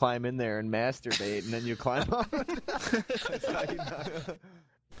just climb in there and masturbate, and then you climb out. That's how you know.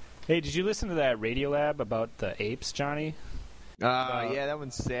 Hey, did you listen to that Radiolab about the apes, Johnny? Yeah, that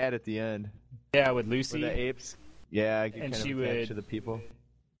one's sad at the end. Yeah, with Where Lucy. the apes, yeah, get And kind she of attached would- to the people.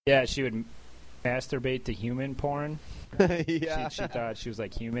 Yeah, she would masturbate to human porn. Yeah, She thought she was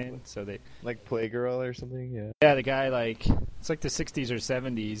like human, so they. like Playgirl or something. Yeah. Yeah, the guy it's like the 60s or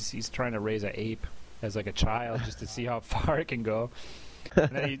 70s. He's trying to raise an ape as like a child just to see how far it can go. And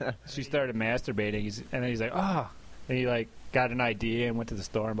then she started masturbating. And then he's like, oh. And he like got an idea and went to the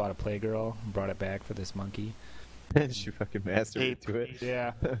store and bought a Playgirl and brought it back for this monkey. And she fucking masturbated Ape. to it.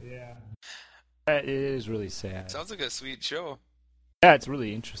 Yeah, yeah. It is really sad. Sounds like a sweet show. Yeah, it's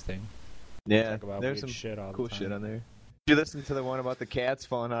really interesting. Yeah, Talk about there's weird some shit all the cool time. shit on there. Did you listen to the one about the cats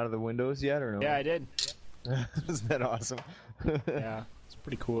falling out of the windows yet, or no? Yeah, I did. Isn't that awesome? Yeah, it's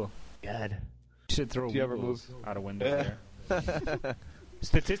pretty cool. God. You should throw Do you ever weevils move? out a window there. Ever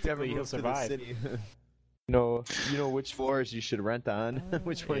Statistically, he'll moved to the survive. city? You know which floors you should rent on,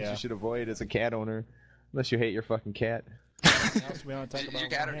 which ones Yeah. you should avoid as a cat owner, unless you hate your fucking cat. Anything else we want to talk Your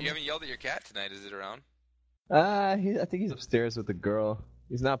about? cat, Warhammer? you haven't yelled at your cat tonight. Is it around? I think he's upstairs with the girl.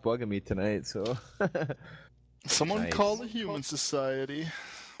 He's not bugging me tonight, so. Someone Nice. call the Human Society.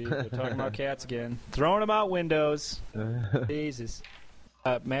 We're talking about cats again. Throwing them out windows. Jesus.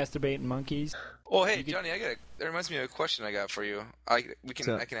 Masturbating monkeys. Oh, hey, Johnny, that reminds me of a question I got for you. I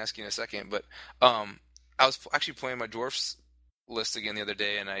can ask you in a second, but I was actually playing my dwarfs list again the other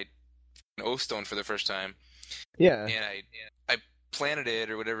day, and I an O stone for the first time, Yeah. and I planted it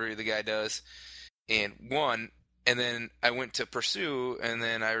or whatever the guy does, and won. And then I went to pursue, and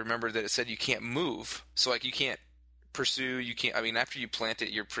then I remembered that it said you can't move. So like you can't pursue, you can't. I mean, after you plant it,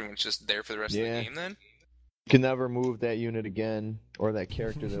 you're pretty much just there for the rest of the game. Then You can never move that unit again, or that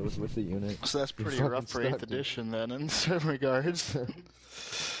character that was with the unit. So that's pretty fucking rough for stuck, 8th dude. edition then, in certain regards.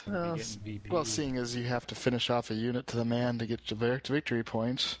 well, Getting VP. well, seeing as you have to finish off a unit to the man to get to victory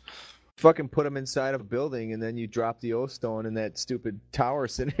points. Fucking put them inside of a building, and then you drop the O stone in that stupid tower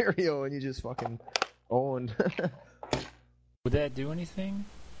scenario, and you just fucking own. Would that do anything?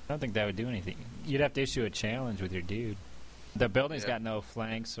 I don't think that would do anything. You'd have to issue a challenge with your dude. The building's got no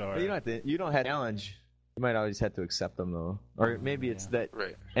flanks or. You don't have to challenge. You might always have to accept them though, or maybe it's that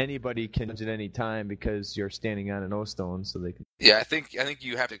right. anybody can challenge at any time because you're standing on an O stone, so they can. Yeah, I think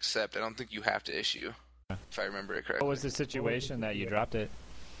you have to accept. I don't think you have to issue, if I remember it correctly. What was the situation that you dropped it?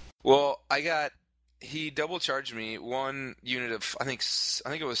 Well, he double charged me one unit of I think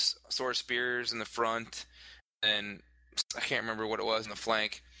it was sword spears in the front, and I can't remember what it was in the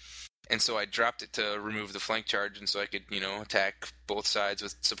flank, and so I dropped it to remove the flank charge, and so I could attack both sides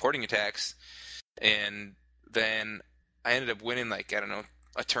with supporting attacks, and then I ended up winning like I don't know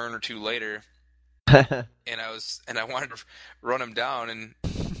a turn or two later, and I wanted to run him down, and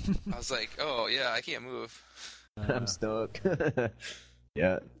I was like, oh yeah, I can't move. I'm stuck.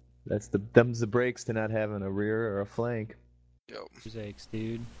 Yeah. them's the breaks to not having a rear or a flank. Yo. Aches,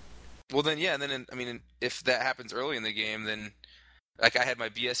 dude. Well, then, yeah, and then, if that happens early in the game, then, like, I had my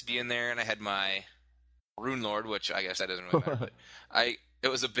BSB in there, and I had my Rune Lord, which I guess that doesn't really matter, but it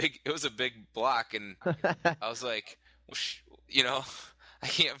was a big block, and I was like, well, I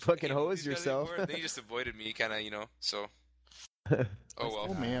can't fucking hose yourself. They just avoided me, kind of, so. Oh, well.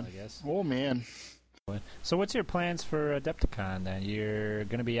 Oh, man. I guess. Oh, man. So what's your plans for Adepticon, then? You're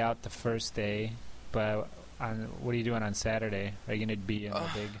going to be out the first day, but what are you doing on Saturday? Are you going to be in the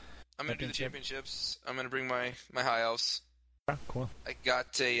big... I'm going to do the championships. I'm going to bring my high elves. Oh, cool. I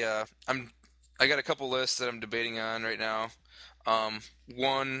got a couple lists that I'm debating on right now.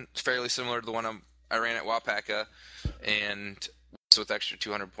 One fairly similar to the one I ran at Wapaka, and with extra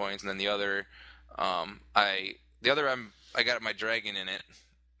 200 points, and then the other, I got my dragon in it,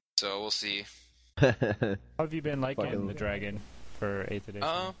 so we'll see. How have you been liking the dragon for 8th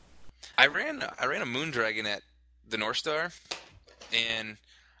edition? I ran a moon dragon at the North Star, and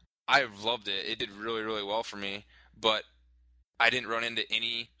I loved it. It did really, really well for me, but I didn't run into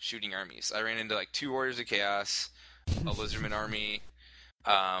any shooting armies. I ran into like 2 Warriors of Chaos, a Lizardman army,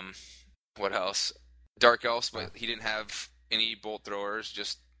 what else? Dark Elves, but he didn't have any bolt throwers,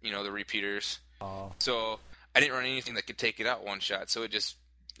 just, the repeaters. Oh. So I didn't run anything that could take it out one shot, so it just,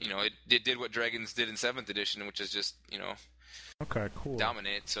 it did what Dragons did in 7th edition, which is just, okay, cool.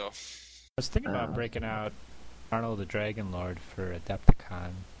 dominate, so. I was thinking about breaking out Arnold the Dragon Lord for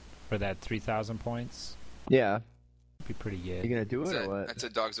Adepticon for that 3,000 points. Yeah. It'd be pretty good. You gonna do it or what? That's a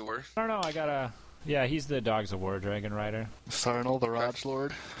Dogs of War? I don't know, yeah, he's the Dogs of War Dragon Rider. Sarnal, the Raj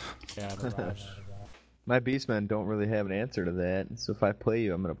Lord. Yeah, the Raj. My beastmen don't really have an answer to that, so if I play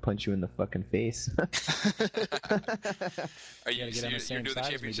you, I'm gonna punch you in the fucking face. Are you're doing the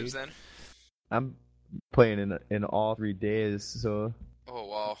championships then? I'm playing in all 3 days, so. Oh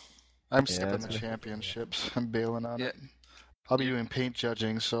wow! I'm skipping the championships. I'm bailing on it. I'll be doing paint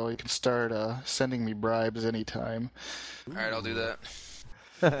judging, so you can start sending me bribes anytime. All right, I'll do that.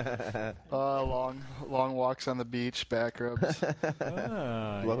 Long walks on the beach, back rubs.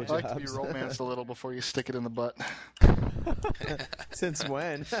 I I like to be romanced a little before you stick it in the butt. Since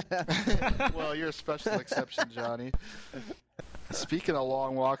when? Well, you're a special exception, Johnny. Speaking of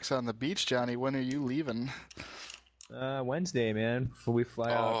long walks on the beach, Johnny, when are you leaving? Wednesday, man. We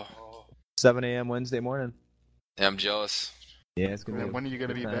fly out 7 a.m. Wednesday morning. Yeah, I'm jealous. Yeah, it's gonna be. When are you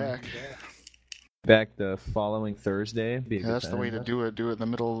gonna be back? Back the following Thursday. That's the way to do it. Do it in the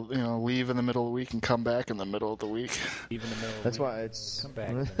middle. Leave in the middle of the week and come back in the middle of the week. Leave in the middle. That's why it's. Come back.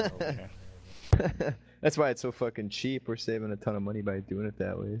 In the middle, That's why it's so fucking cheap. We're saving a ton of money by doing it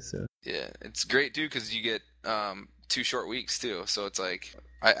that way. So. Yeah, it's great too because you get 2 short weeks too. So it's like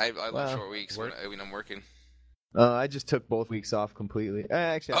I love short weeks when I'm working. I just took both weeks off completely.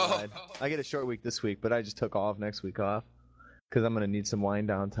 Actually, I lied. I get a short week this week, but I just took all of next week off because I'm going to need some wind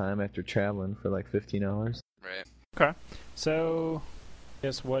down time after traveling for like 15 hours. Right. Okay. So,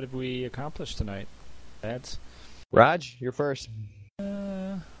 guess what have we accomplished tonight? Raj, you're first.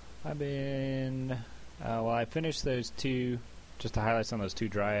 I've been... I finished those 2, just to highlight some of those 2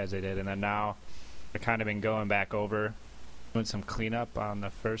 dryads I did, and then now I've kind of been going back over, doing some cleanup on the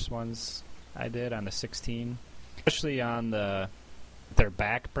first ones I did on the 16, especially on their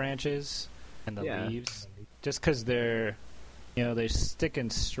back branches and the leaves, just because they're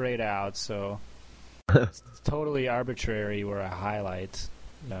sticking straight out, so it's totally arbitrary where I highlight,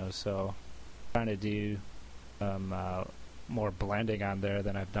 so I'm trying to do more blending on there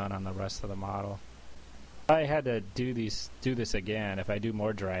than I've done on the rest of the model. If I had to do this again, if I do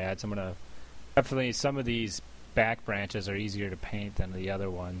more dryads, I'm gonna definitely, some of these back branches are easier to paint than the other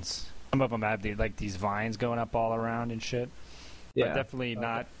ones. Some of them have these vines going up all around and shit. Yeah. But definitely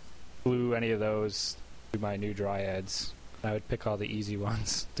not glue any of those to my new dryads. I would pick all the easy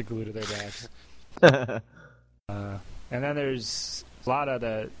ones to glue to their backs. And then there's a lot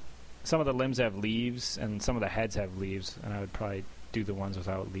of some of the limbs have leaves and some of the heads have leaves, and I would probably do the ones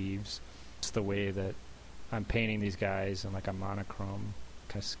without leaves. It's the way that I'm painting these guys in like a monochrome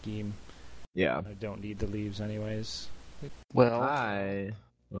kind of scheme. Yeah. I don't need the leaves anyways. Well,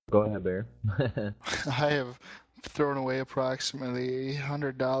 go ahead, Bear. I have thrown away approximately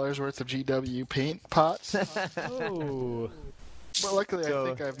 $100 worth of GW paint pots. Oh. But luckily, I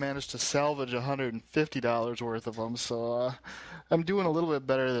think I've managed to salvage $150 worth of them, so I'm doing a little bit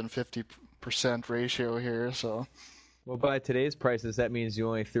better than 50% ratio here. So, well, by today's prices, that means you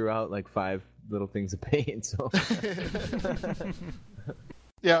only threw out like 5 little things of paint. So,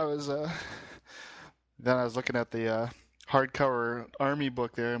 yeah, I was. Then I was looking at the hardcover army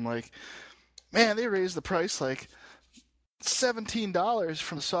book there. I'm like, man, they raised the price like $17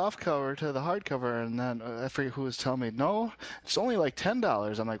 from the soft cover to the hardcover, and then I forget who was telling me, no, it's only like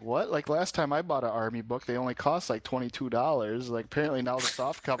 $10. I'm like, what? Like last time I bought an Army book, they only cost like $22. Like apparently now the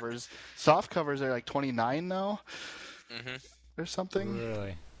soft covers are like $29 now, or something.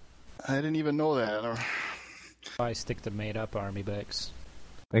 Really? I didn't even know that. I stick to made-up Army books.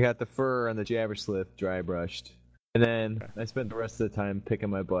 I got the fur on the Jabberslip dry brushed, and then I spent the rest of the time picking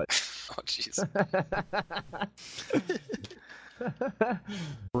my butt. Oh, jeez.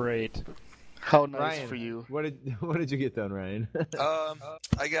 Great. How nice Ryan, for you. What did you get done, Ryan?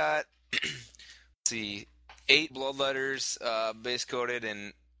 I got, let's see, 8 bloodletters base coated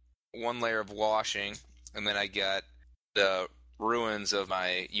and 1 layer of washing, and then I got the ruins of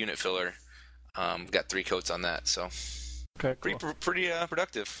my unit filler. Got 3 coats on that, so Okay, cool. pretty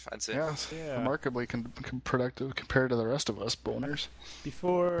productive, I'd say. Yeah, remarkably productive compared to the rest of us boners.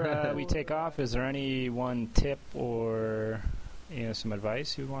 Before we take off, is there any one tip or some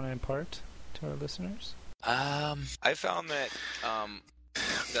advice you want to impart to our listeners? I found that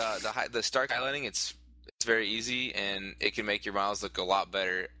the stark highlighting it's very easy and it can make your models look a lot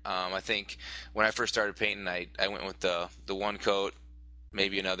better. I think when I first started painting, I went with the 1 coat,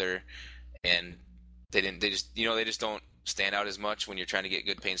 maybe another, and they just don't stand out as much when you're trying to get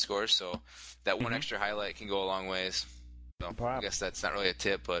good paint scores. So that one extra highlight can go a long ways. So I guess that's not really a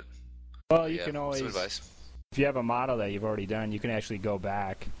tip, but you can always, some advice. If you have a model that you've already done, you can actually go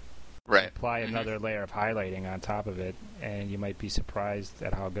back, right, apply another layer of highlighting on top of it, and you might be surprised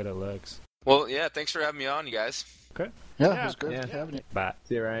at how good it looks. Well, yeah, thanks for having me on, you guys. Okay. Yeah, it was good having you. Bye.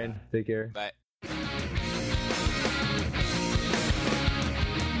 See you, Ryan. Take care. Bye.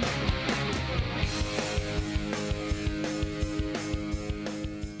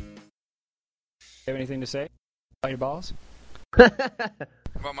 You have anything to say about your balls?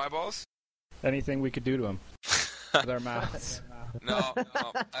 About my balls? Anything we could do to them with our mouths? No.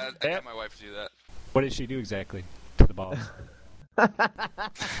 I got my wife to do that. What did she do exactly to the balls?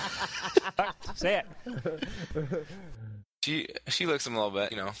 Say it. She licks them a little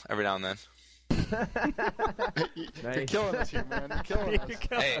bit, every now and then. You're killing us here, man. You're killing us.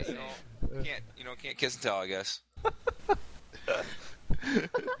 Hey, can't kiss and tell, I guess.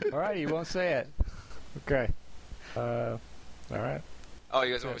 All right, you won't say it. Okay. All right. Oh,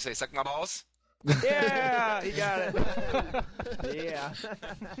 you guys want me to say suck my balls? Yeah, you got it. Yeah.